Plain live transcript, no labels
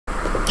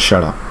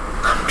Shut up.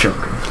 I'm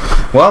joking.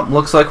 Well,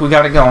 looks like we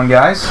got it going,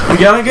 guys. We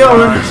got it going.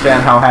 You don't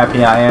understand how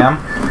happy I am.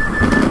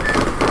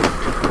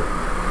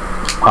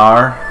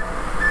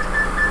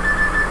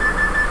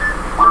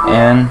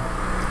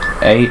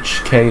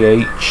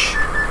 RNHKH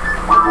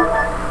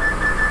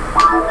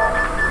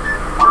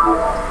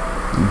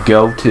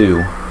Go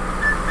to.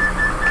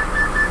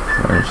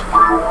 Where's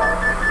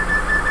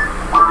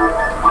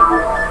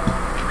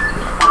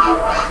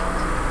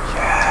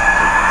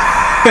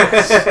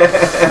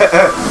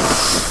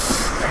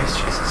Praise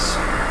Jesus.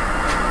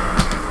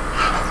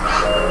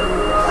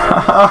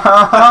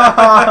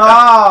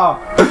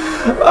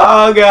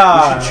 Oh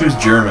God. We should choose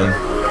German.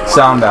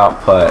 Sound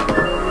output.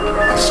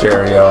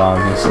 Stereo,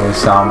 obviously.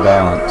 Sound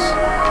balance.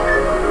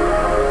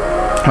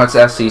 What's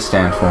SE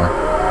stand for?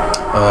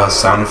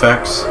 Sound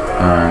effects.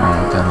 Alright,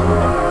 I'll get a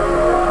little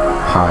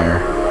higher.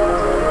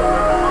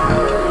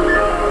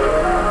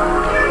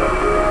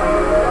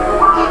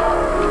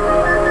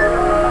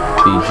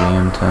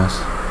 BGM test.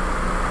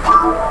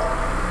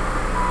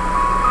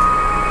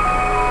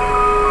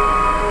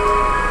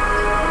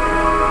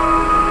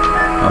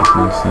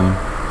 Opening theme.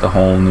 The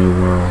whole new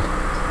world.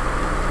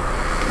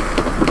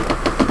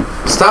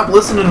 Stop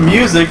listening to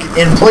music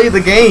and play the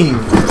game.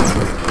 You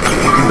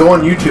can go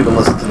on YouTube and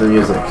listen to the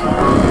music.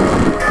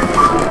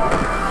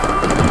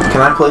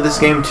 Can I play this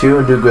game too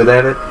and do good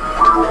at it?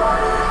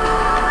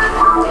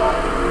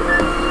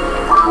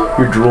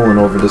 You're drooling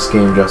over this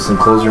game, Justin.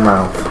 Close your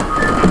mouth.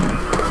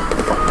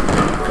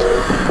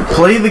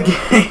 Play the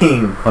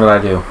game. What did I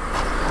do?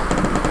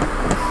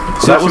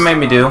 So that what made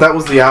me do? That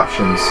was the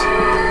options.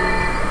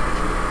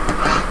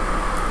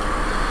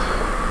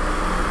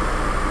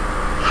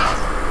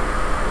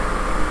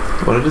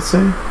 What did it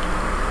say?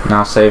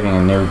 Now saving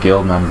a new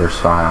guild members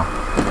file.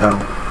 Oh.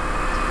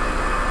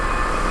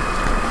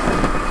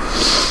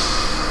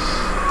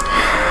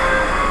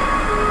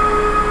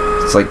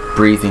 It's like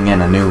breathing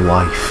in a new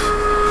life.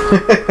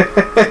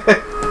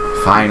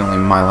 Finally,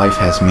 my life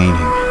has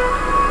meaning.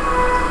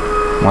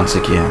 Once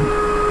again.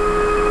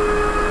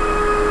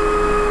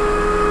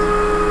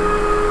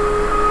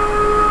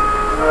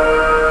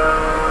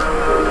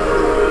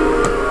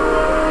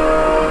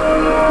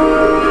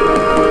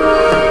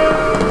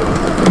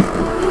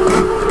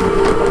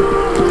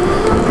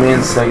 Man,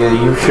 Sega,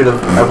 you should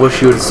have. I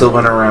wish you would have still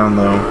been around,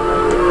 though.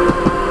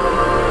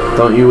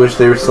 Don't you wish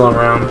they were still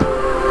around?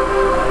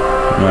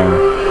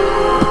 Yeah.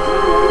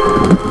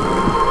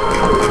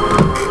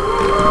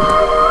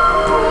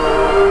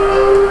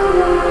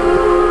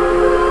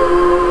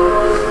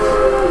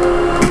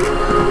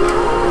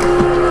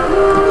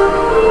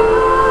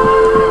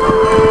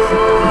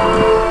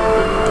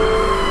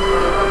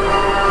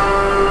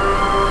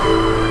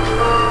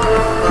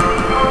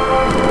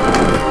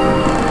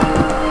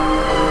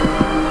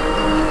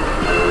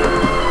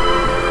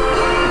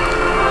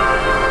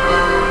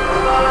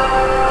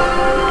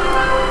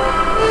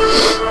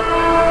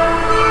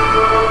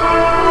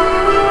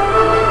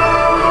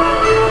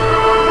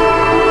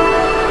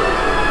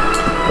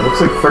 It's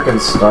like frickin'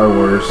 Star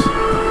Wars.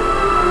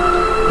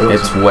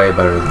 It's way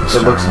better than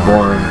Star Wars. It looks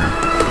boring.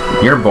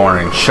 You're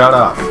boring. Shut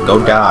up.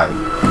 Go die.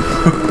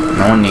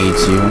 No one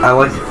needs you. I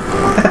like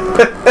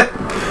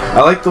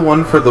I like the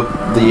one for the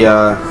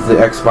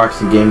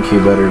Xbox and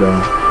GameCube better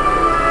though.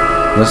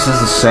 This is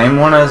the same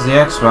one as the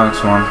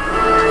Xbox one.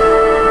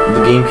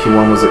 The GameCube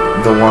one was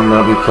the one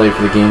that we played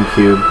for the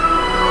GameCube.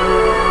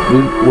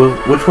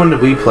 Which one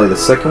did we play? The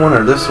second one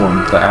or this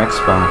one? The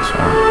Xbox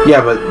one.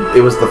 Yeah, but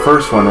it was the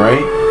first one,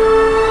 right?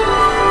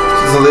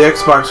 So the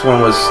Xbox one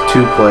was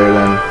 2-player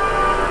then.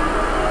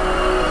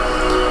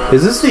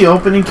 Is this the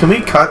opening? Can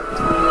we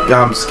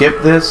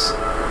skip this?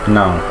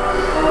 No.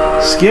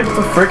 Skip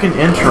the frickin'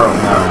 intro.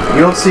 No.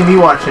 You don't see me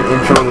watching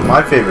intros of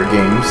my favorite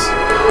games.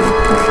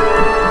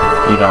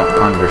 You don't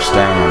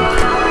understand.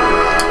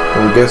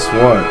 Well, guess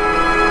what?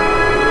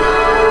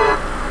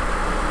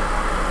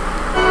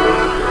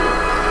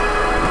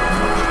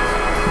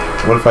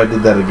 What if I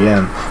did that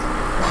again?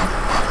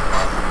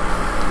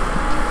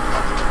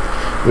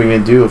 What are you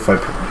gonna do if I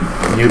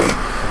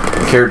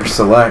character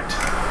select?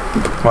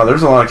 Wow,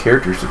 there's a lot of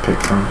characters to pick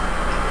from.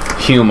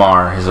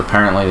 Humar is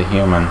apparently the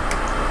human.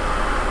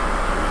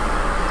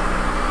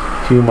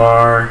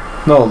 Humar.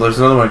 No, there's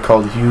another one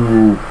called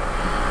Hugh.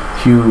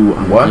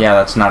 What? Yeah,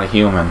 that's not a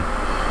human.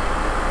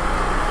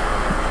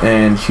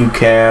 And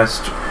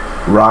Hughcast,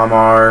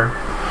 Ramar,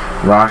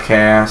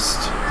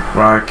 Rockcast,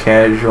 Rock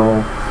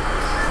Casual,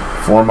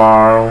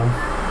 Formar,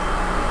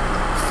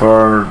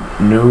 for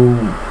new.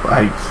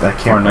 I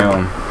can't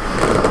remember.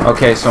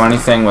 Okay, so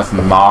anything with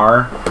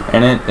Mar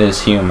in it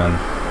is human.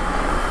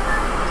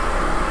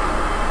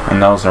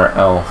 And those are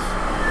elf.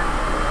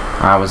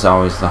 I was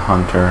always the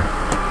hunter.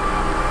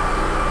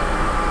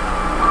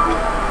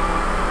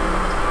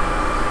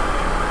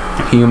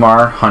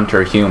 Humar,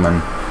 hunter,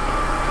 human.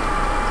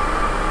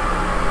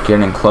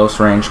 Getting close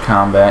range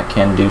combat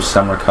can do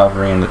some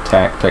recovery and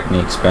attack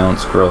techniques,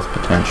 balance growth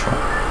potential.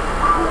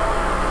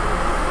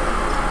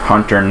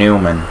 Hunter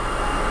Newman.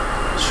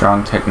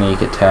 Strong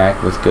technique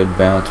attack with good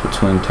balance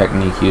between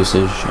technique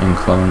usage and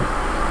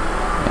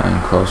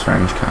and close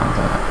range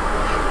combat.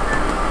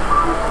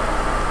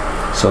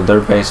 So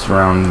they're based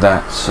around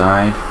that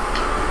side.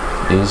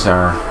 These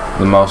are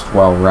the most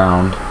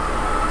well-rounded.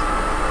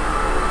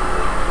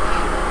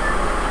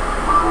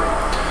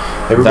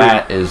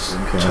 That is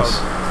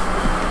just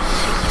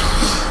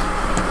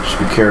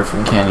be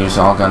careful. Can use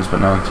all guns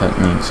but no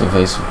techniques.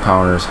 Evasive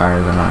power is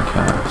higher than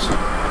archives.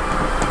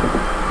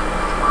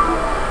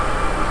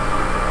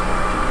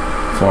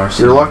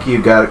 You're lucky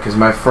you got it, because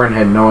my friend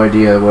had no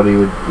idea what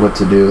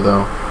to do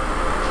though.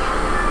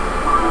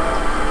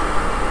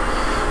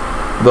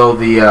 Though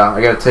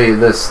I gotta tell you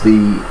this,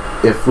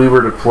 if we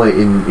were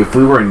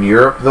in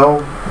Europe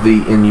though,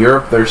 in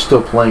Europe they're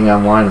still playing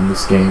online in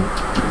this game.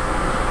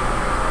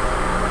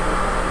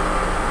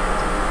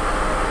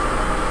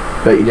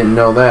 Bet you didn't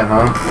know that,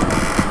 huh?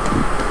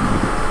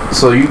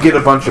 So you get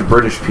a bunch of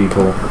British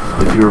people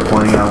if you were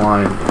playing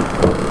online.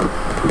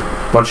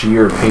 A bunch of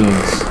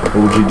Europeans. What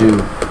would you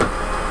do?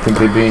 Think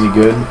they'd be any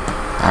good?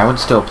 I would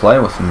still play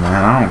with them,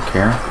 man. I don't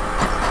care.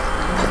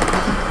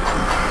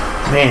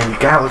 Man, the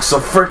guy looks so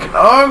freaking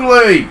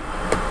ugly!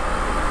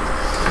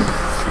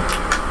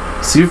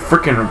 Is he a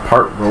freaking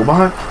part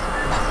robot?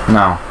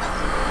 No.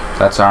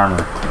 That's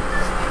armor.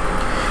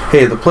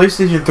 Hey, the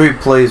PlayStation 3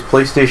 plays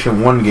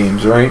PlayStation 1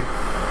 games, right?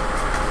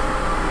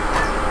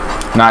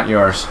 Not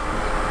yours.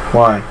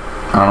 Why?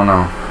 I don't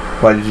know.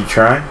 Why did you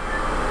try?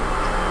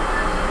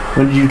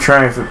 When did you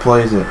try if it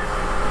plays it?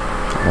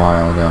 A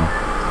while ago.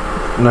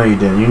 No, you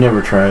didn't. You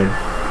never tried.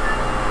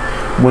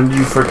 When did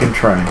you frickin'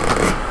 try?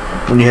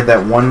 When you had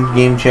that one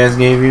game Chaz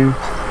gave you?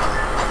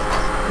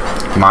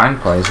 Mine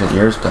plays it,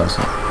 yours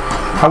doesn't.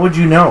 How would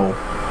you know?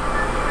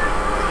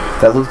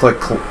 That looked like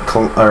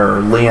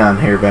Leon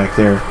hair back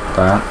there.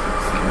 That?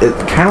 It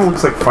kind of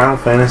looks like Final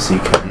Fantasy.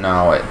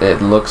 No,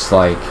 it looks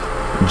like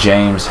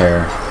James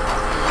hair.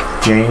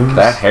 James?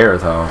 That hair,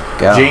 though.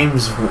 God.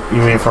 James,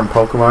 you mean from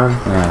Pokemon?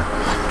 Yeah.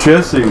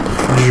 Jesse.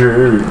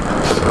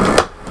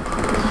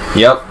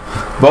 Yep.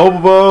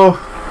 Bobo.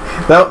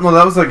 That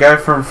was the guy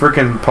from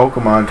freaking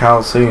Pokemon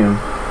Coliseum.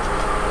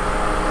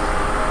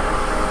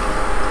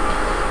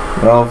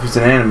 Well, if it's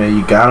an anime,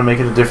 you gotta make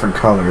it a different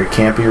color. It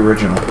can't be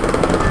original.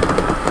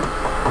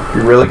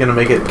 You're really gonna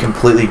make it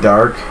completely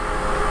dark?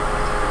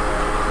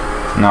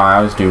 No, I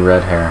always do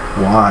red hair.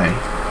 Why?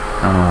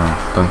 I don't know.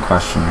 Don't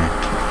question me.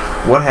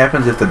 What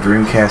happens if the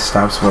Dreamcast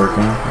stops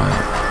working?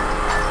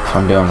 If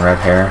I'm doing red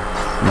hair,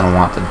 I'm gonna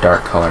want the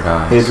dark colored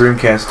eyes. Hey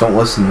Dreamcast, don't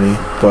listen to me,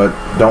 but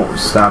don't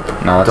stop.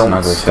 No, that's an don't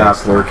ugly stop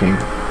face, working.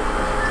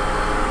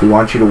 We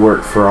want you to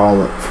work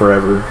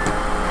forever.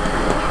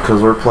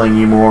 Because we're playing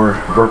you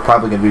more. We're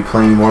probably gonna be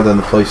playing you more than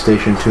the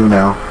PlayStation 2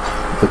 now.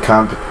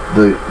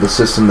 The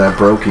system that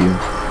broke you.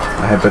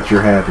 I bet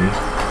you're happy.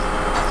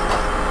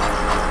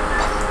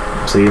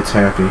 See, it's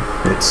happy.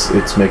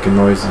 It's making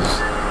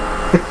noises.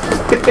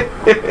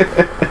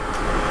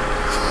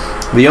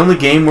 The only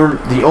game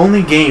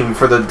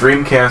for the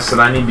Dreamcast that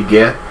I need to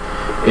get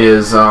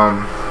is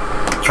the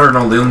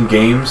only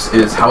games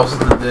is House of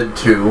the Dead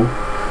 2,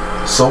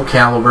 Soul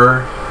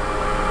Calibur,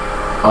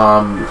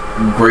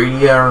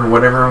 Gradia or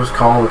whatever it was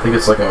called. I think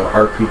it's like a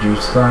RPG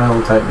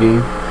style type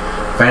game.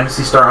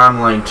 Phantasy Star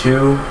Online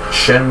 2,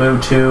 Shenmue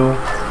 2,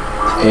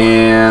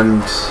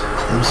 and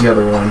what was the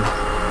other one?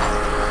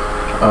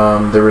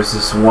 There was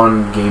this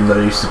one game that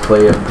I used to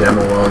play a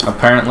demo of.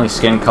 Apparently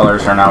skin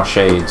colors are now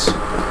shades.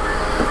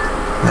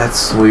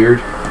 That's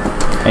weird.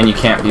 And you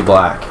can't be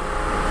black.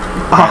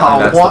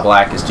 That's the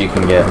blackest you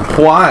can get.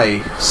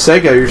 Why?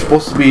 Sega, you're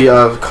supposed to be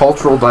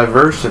cultural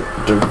diversional.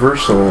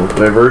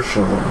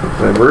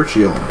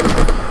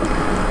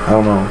 I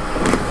don't know.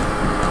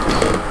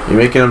 You're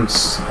making them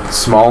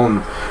small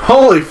and...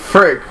 Holy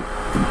frick!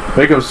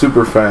 Make him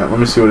super fat. Let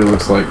me see what he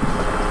looks like.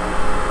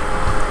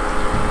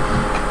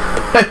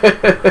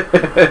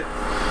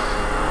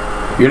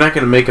 You're not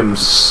going to make him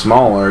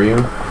small, are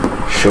you?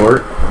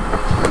 Short?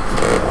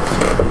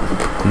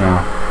 No.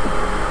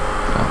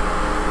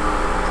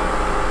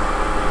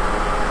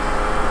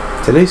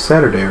 Today's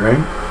Saturday, right?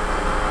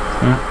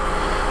 Yeah.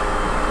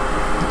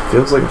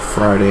 Feels like a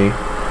Friday.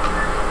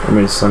 I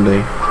mean, it's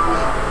Sunday.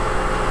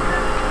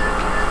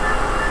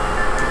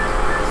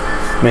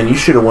 Man, you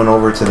should have went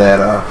over to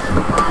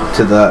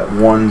that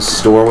one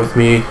store with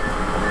me.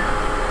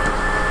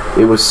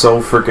 It was so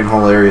freaking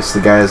hilarious,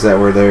 the guys that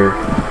were there.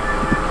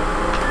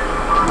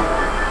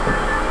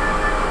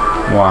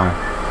 Why?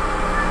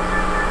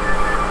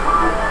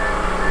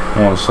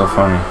 What was so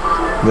funny?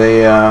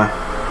 They,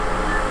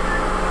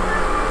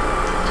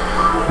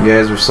 you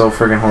guys were so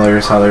freaking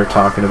hilarious how they were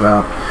talking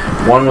about.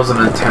 One was a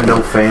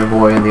Nintendo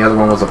fanboy and the other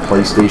one was a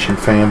PlayStation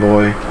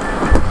fanboy.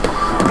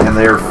 And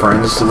they were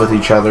friends with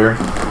each other.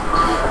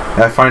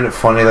 I find it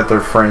funny that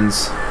they're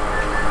friends.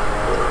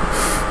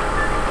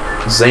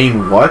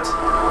 Zane what?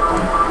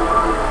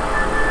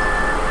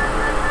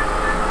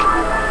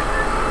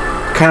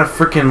 What kind of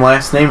freaking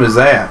last name is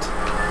that?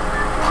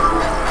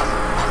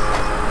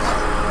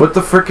 What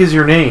the frick is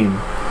your name?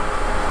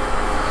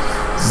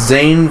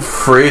 Zane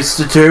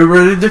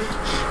Freysteterid?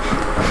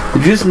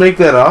 Did you just make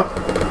that up?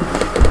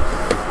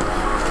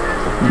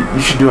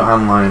 You should do it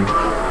online.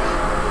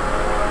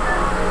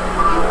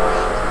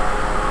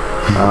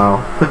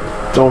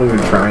 Oh. Don't even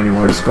try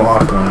anymore. Just go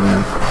offline,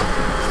 man.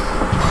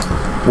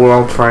 What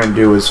I'll try and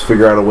do is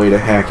figure out a way to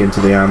hack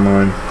into the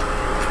online.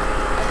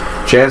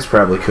 Chaz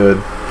probably could.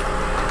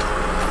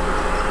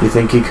 You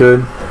think he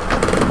could?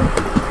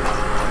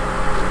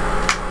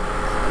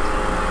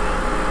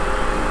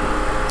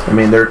 I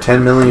mean, there are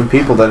 10 million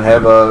people that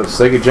have a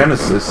Sega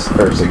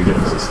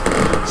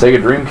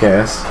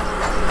Dreamcast.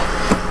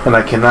 And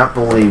I cannot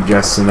believe,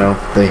 Justino,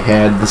 they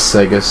had the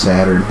Sega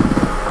Saturn.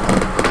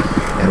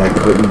 And I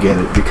couldn't get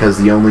it because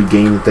the only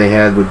game that they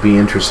had would be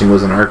interesting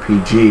was an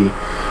RPG.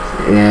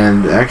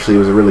 And actually it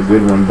was a really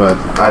good one, but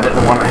I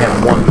didn't want to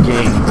have one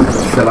game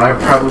that I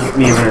probably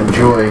wouldn't even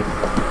enjoy.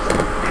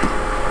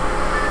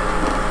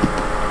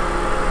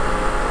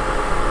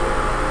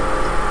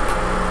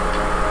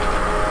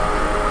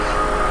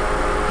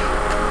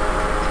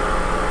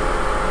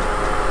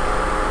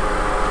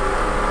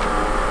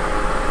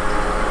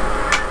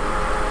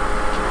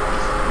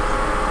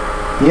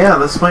 Yeah,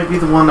 this might be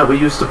the one that we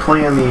used to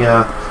play on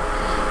the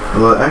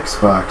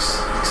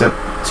Xbox, except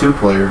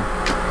 2-player.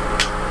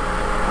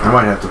 I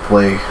might have to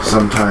play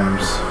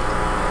sometimes.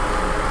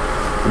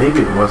 Maybe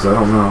it was, I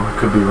don't know. I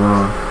could be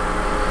wrong.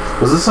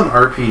 Was this an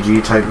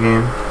RPG type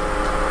game?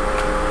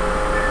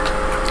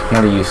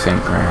 What do you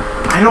think, Grant?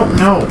 I don't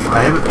know.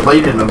 I haven't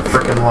played it in a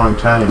freaking long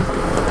time.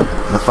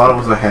 I thought it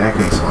was a hack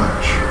and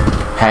slash.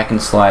 Hack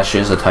and slash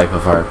is a type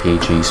of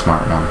RPG,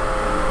 smart one.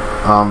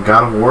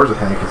 God of War is a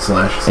hack and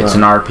slash. It's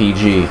an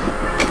RPG.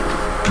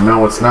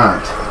 No, it's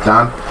not.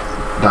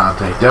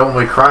 Dante. Devil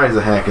May Cry is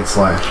a hack and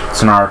slash.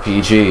 It's an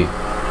RPG.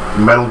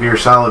 Metal Gear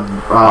Solid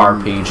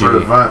RPG.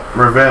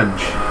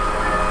 Revenge.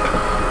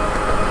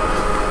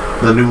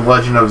 The new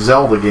Legend of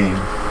Zelda game.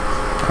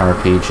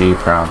 RPG,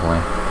 probably.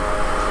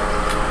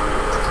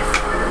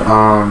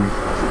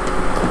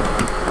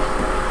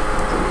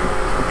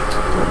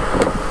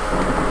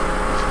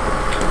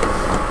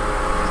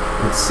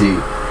 Let's see.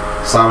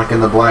 Sonic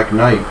and the Black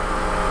Knight.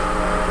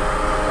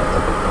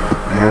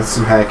 It has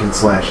some hack and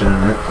slashing in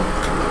it.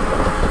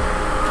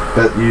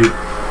 Bet you...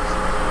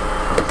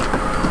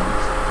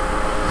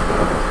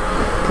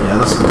 Yeah,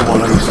 this is the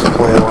one I used to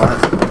play a lot.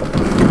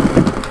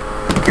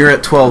 You're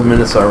at 12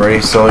 minutes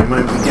already, so you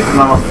might be getting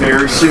off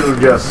very soon,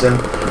 Justin.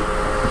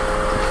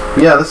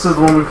 Yeah, this is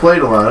the one we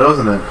played a lot,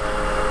 isn't it?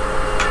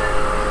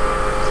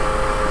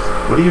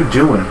 What are you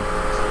doing?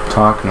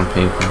 Talking to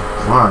people.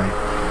 Why?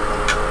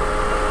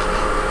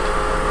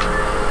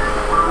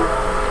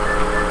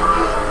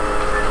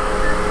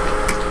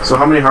 So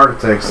how many heart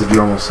attacks did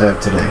you almost have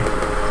today?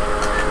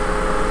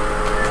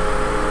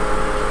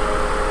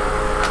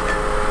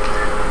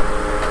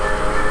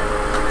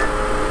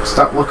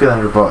 Stop looking at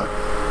her butt.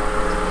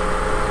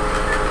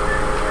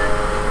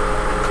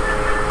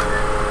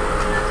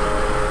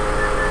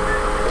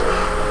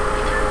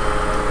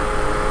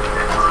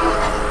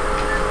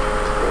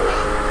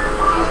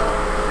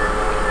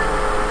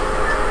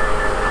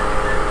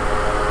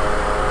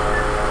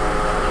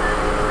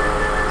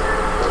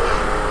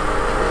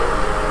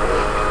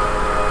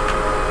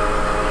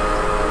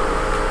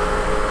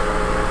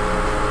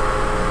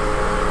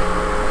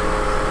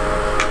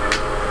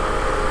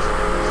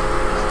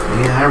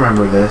 Yeah, I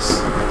remember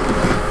this.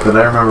 But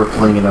I remember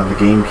playing it on the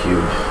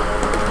GameCube.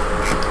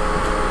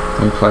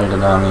 We played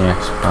it on the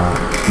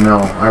Xbox. No,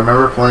 I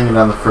remember playing it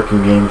on the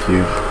frickin'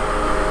 GameCube.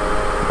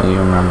 Well, you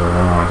remember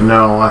wrong.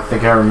 No, I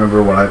think I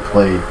remember what I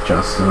played,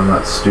 Justin. I'm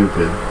not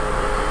stupid.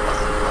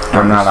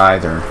 I'm not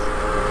either.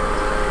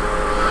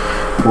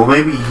 Well,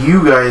 maybe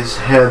you guys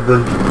had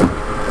the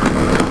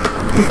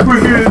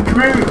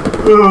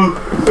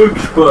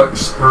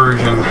Xbox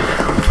version.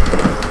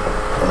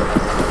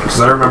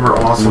 Because I remember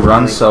also... You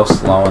run so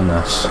slow in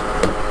this.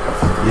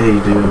 Yeah,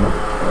 you do.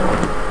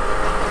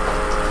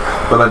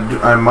 But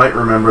I might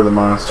remember the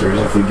monsters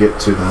if we get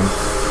to them.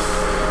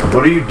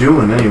 What are you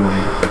doing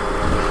anyway?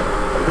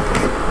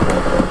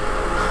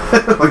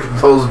 Look at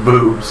those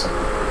boobs.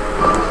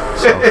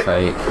 So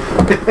fake.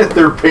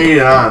 They're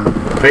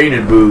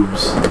painted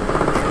boobs.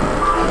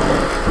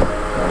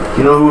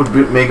 You know who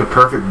would make a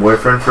perfect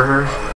boyfriend for her?